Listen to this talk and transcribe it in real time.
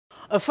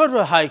A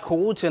federal high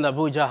court in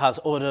Abuja has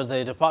ordered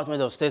the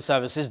Department of State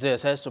Services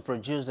DSS to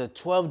produce the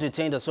 12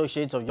 detained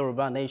associates of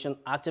Yoruba Nation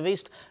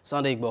activist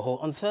Sunday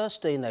Igboho on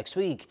Thursday next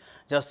week.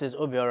 Justice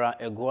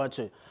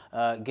Igboho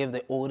gave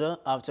the order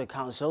after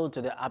counsel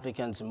to the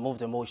applicants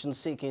moved a motion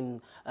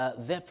seeking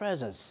their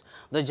presence.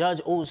 The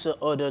judge also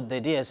ordered the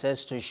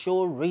DSS to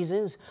show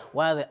reasons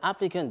why the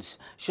applicants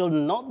should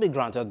not be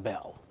granted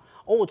bail.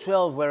 All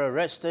 12 were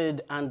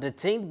arrested and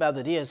detained by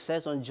the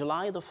DSS on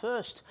July the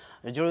 1st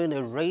during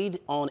a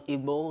raid on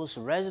Igboho's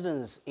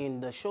residence in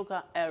the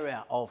Shoka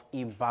area of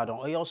Ibadan,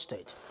 Oyo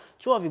State.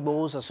 2 of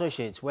Igboho's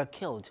associates were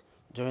killed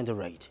during the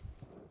raid.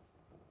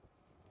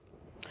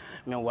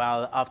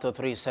 Meanwhile, after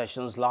 3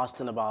 sessions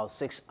lasting about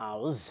 6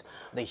 hours,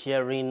 the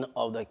hearing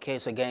of the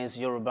case against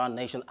Yoruba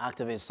Nation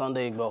activist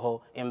Sunday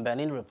Igboho in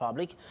Benin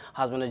Republic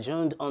has been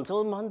adjourned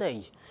until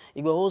Monday.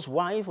 Igboho's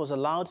wife was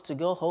allowed to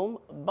go home,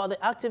 but the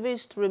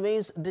activist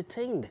remains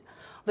detained.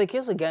 The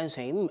case against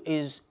him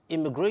is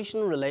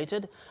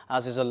immigration-related,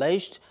 as is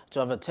alleged to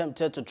have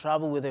attempted to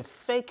travel with a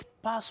fake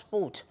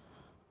passport.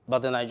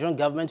 But the Nigerian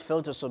government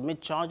failed to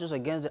submit charges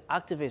against the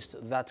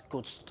activist that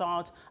could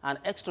start an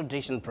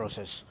extradition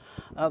process.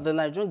 The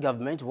Nigerian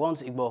government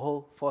wants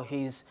Igboho for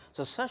his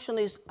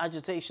secessionist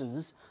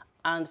agitations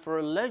and for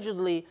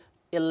allegedly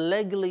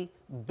illegally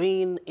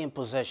being in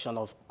possession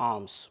of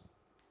arms.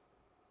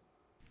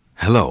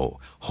 Hello,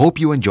 hope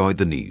you enjoyed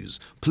the news.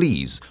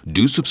 Please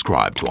do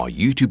subscribe to our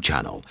YouTube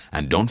channel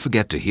and don't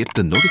forget to hit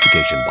the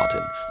notification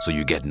button so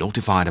you get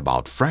notified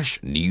about fresh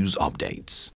news updates.